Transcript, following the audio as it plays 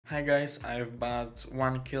Hi guys, I've bought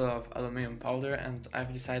 1 kilo of aluminum powder and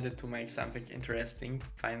I've decided to make something interesting,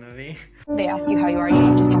 finally. They ask you how you are,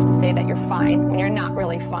 you just have to say that you're fine when you're not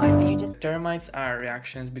really fine, but you just... Termites are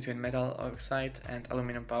reactions between metal oxide and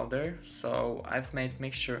aluminum powder, so I've made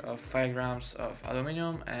mixture of 5 grams of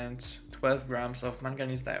aluminum and 12 grams of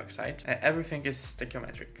manganese dioxide. Everything is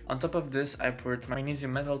stoichiometric. On top of this, I poured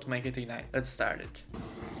magnesium metal to make it ignite. Let's start it.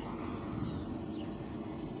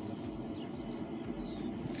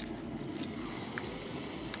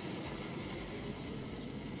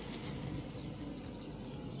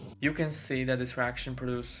 You can see that this reaction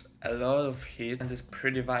produces a lot of heat and is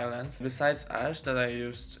pretty violent. Besides ash that I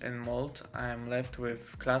used in mold, I am left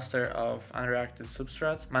with cluster of unreacted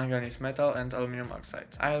substrate, manganese metal and aluminum oxide.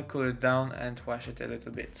 I'll cool it down and wash it a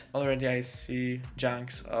little bit. Already I see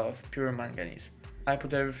chunks of pure manganese. I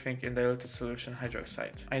put everything in diluted solution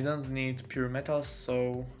hydroxide. I don't need pure metals,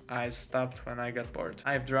 so I stopped when I got bored.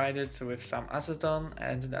 I've dried it with some acetone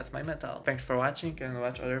and that's my metal. Thanks for watching and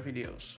watch other videos.